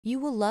You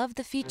will love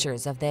the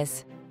features of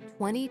this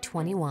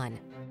 2021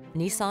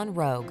 Nissan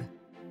Rogue.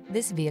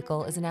 This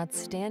vehicle is an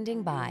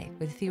outstanding buy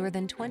with fewer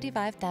than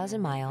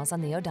 25,000 miles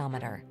on the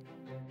odometer.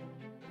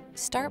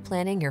 Start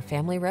planning your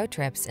family road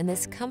trips in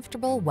this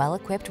comfortable,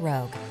 well-equipped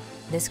Rogue.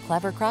 This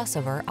clever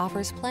crossover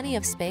offers plenty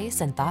of space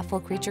and thoughtful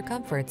creature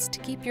comforts to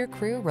keep your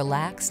crew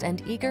relaxed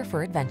and eager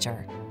for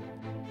adventure.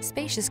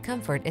 Spacious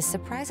comfort is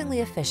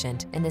surprisingly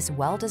efficient in this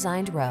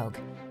well-designed Rogue.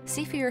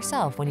 See for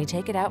yourself when you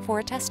take it out for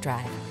a test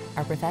drive.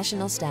 Our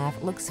professional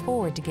staff looks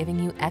forward to giving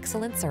you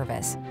excellent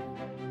service.